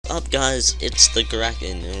up, guys? It's the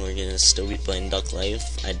Kraken, and we're gonna still be playing Duck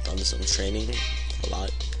Life. I've done some training, a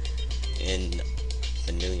lot, and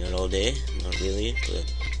been doing it all day. Not really,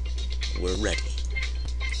 but we're ready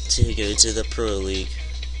to go to the Pro League.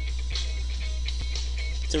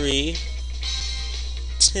 3,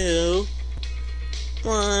 2,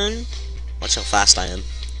 1. Watch how fast I am.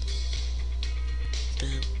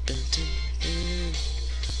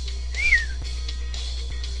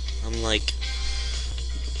 I'm like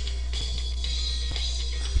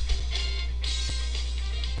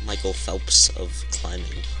Michael Phelps of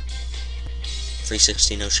climbing.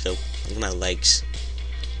 360 no scope. Look at my legs.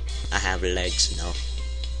 I have legs now.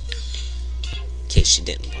 In case you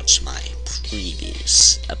didn't watch my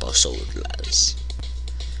previous episode, lads.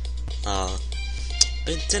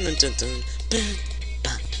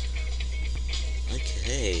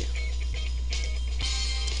 Okay.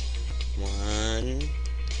 One.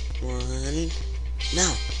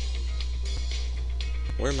 Now.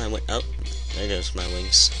 Where am I? Oh, there goes my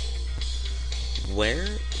wings.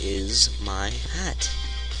 Where is my hat?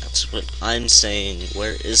 That's what I'm saying.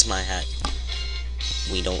 Where is my hat?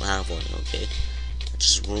 We don't have one, okay? That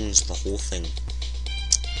just ruins the whole thing.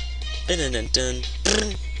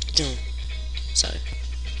 Sorry.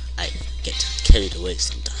 I get carried away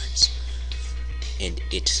sometimes. And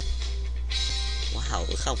it... Wow,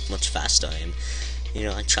 look how much faster I am. You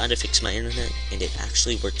know, I try to fix my internet, and it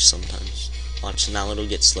actually works sometimes. Watch, now it'll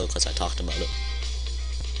get slow because I talked about it.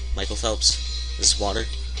 Michael Phelps. This is water.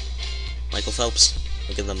 Michael Phelps.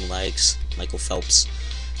 Look at them legs. Michael Phelps.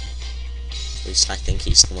 At least I think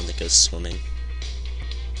he's the one that goes swimming.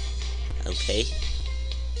 Okay.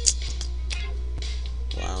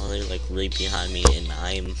 Wow, they're like right behind me, and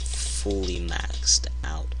I'm fully maxed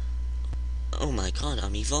out. Oh my god,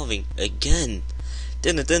 I'm evolving again.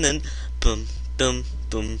 Dun bum bum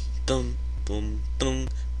bum bum bum bum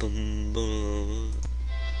bum bum.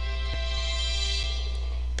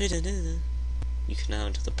 You can now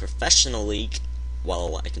enter the professional league.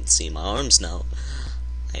 Well, I can see my arms now.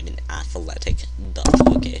 I'm an athletic duck,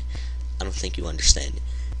 okay? I don't think you understand.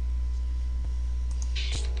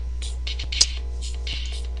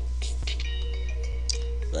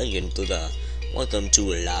 Welcome to the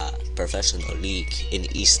professional league in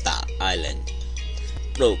Easter Island.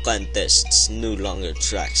 Pro contests, no longer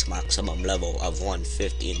tracks, maximum level of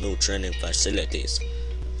 150, new training facilities.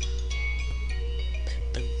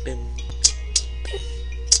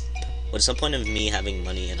 What's the point of me having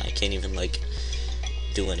money and I can't even, like,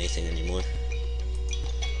 do anything anymore?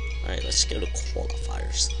 Alright, let's go to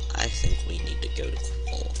qualifiers. I think we need to go to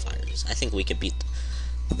qualifiers. I think we could beat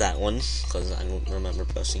that one, because I don't remember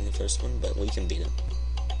pressing the first one, but we can beat it.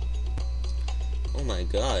 Oh my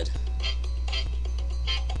god.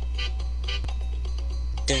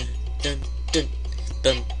 Dun dun dun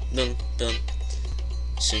dun dun dun.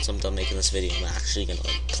 As soon as I'm done making this video, I'm actually gonna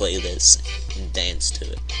play this and dance to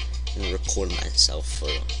it and record myself for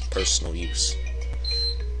personal use.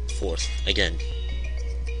 4th, again.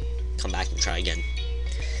 Come back and try again.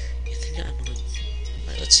 You think I'm gonna...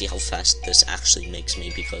 Alright, let's see how fast this actually makes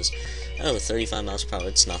me, because, oh, 35 miles per hour,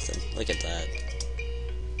 it's nothing. Look at that.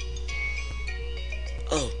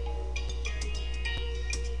 Oh.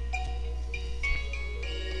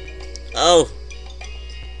 Oh!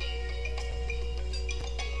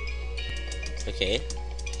 Okay.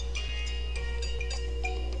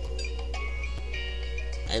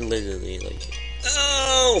 I literally, like...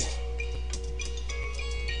 Oh!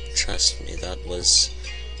 Trust me, that was...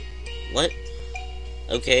 What?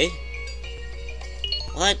 Okay.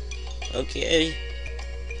 What? Okay.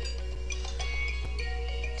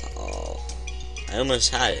 Oh. I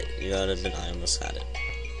almost had it. You gotta admit, I almost had it.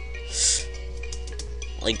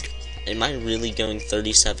 Like, am I really going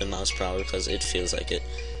 37 miles per hour? Because it feels like it.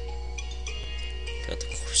 Got the...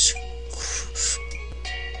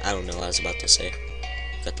 I don't know what I was about to say.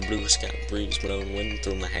 Got the blue sky breeze blowing wind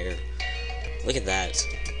through my hair. Look at that.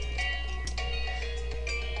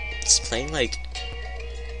 It's playing like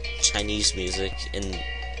Chinese music, and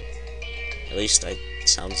at least it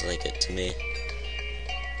sounds like it to me.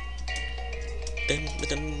 The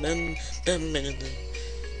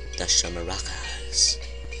shamaracas.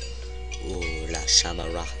 Ooh, la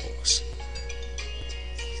shamaracos.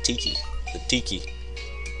 Tiki. The tiki.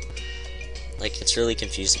 Like, it's really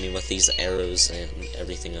confused me with these arrows and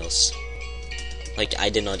everything else. Like, I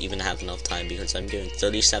did not even have enough time because I'm doing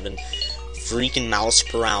 37 freaking miles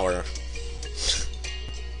per hour.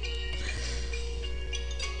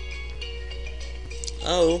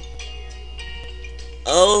 Oh.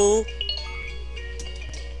 Oh.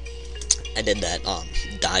 I did that,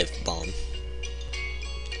 dive bomb.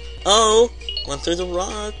 Oh. Went through the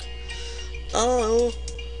rock. Oh.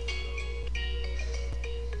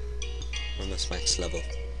 Almost max level.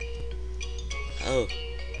 Oh.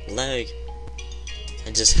 Lag.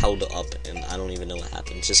 I just held it up and I don't even know what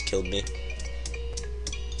happened. It just killed me.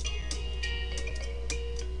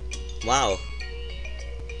 Wow.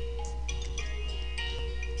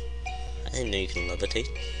 I didn't know you can levitate.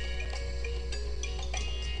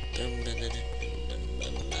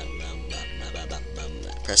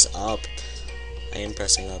 Press up. I am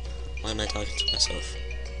pressing up. Why am I talking to myself?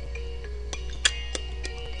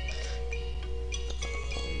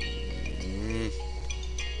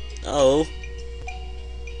 Oh.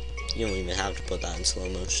 You don't even have to put that in slow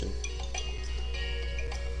motion.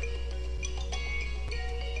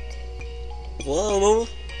 Whoa.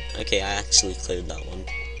 Okay, I actually cleared that one.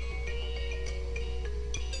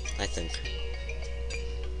 I think.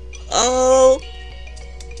 Oh!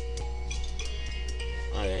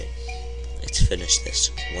 Alright. Let's finish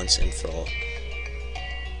this once and for all.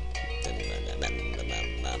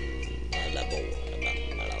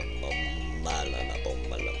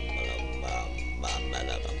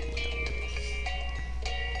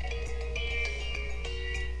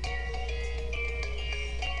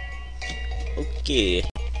 Okay.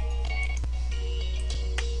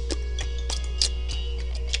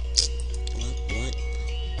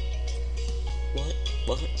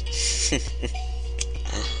 What?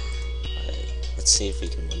 Let's see if we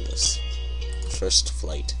can win this. First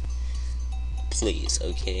flight. Please,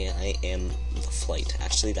 okay, I am the flight.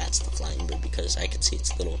 Actually, that's the flying bird because I can see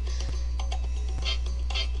its little...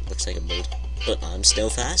 Looks like a bird. But I'm still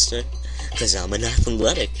faster because I'm an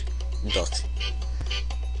athletic duck.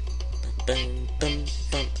 Bum, bum,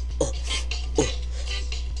 bum. Oh, oh.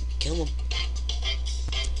 Kill him.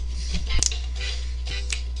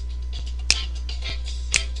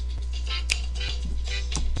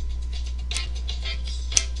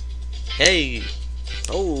 Hey!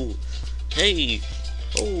 Oh! Hey!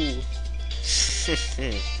 Oh!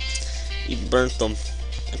 He burnt them.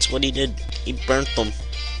 That's what he did. He burnt them.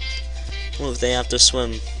 What if they have to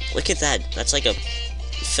swim? Look at that. That's like a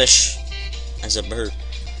fish as a bird.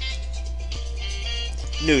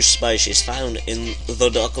 New species found in the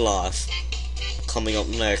duck life. Coming up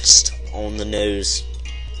next on the news.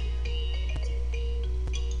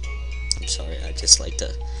 I'm sorry, I just like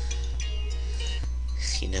to,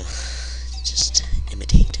 you know, just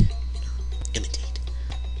imitate, imitate.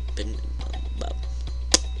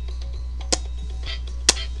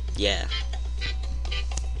 Yeah.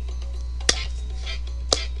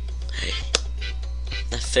 Hey,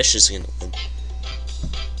 that fish is gonna win.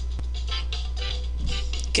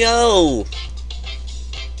 Go!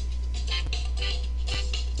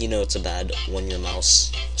 You know it's a bad when your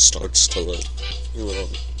mouse starts to look a little,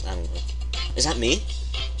 I don't know. Is that me?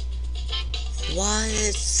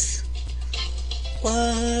 What?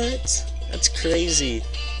 What? That's crazy.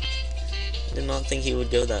 I did not think he would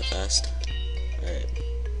go that fast. Alright.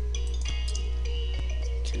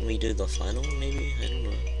 Can we do the final, maybe? I don't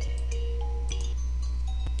know.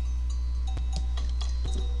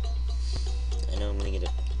 I know I'm gonna get an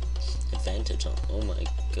advantage on. Oh my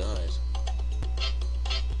god.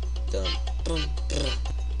 Done. Boom, brr,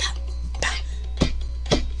 pow, pow,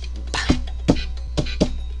 pow.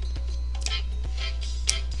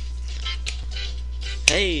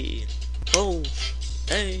 Hey! Oh!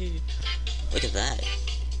 Hey! Look at that.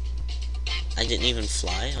 I didn't even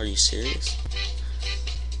fly? Are you serious?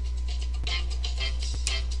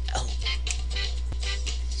 Oh.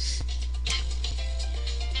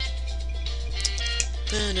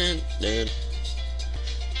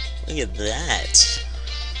 Look at that.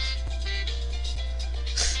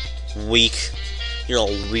 Weak. You're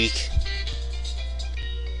all weak.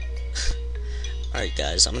 Alright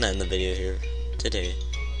guys, I'm gonna end the video here today.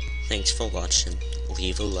 Thanks for watching.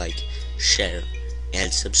 Leave a like, share,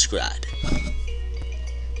 and subscribe.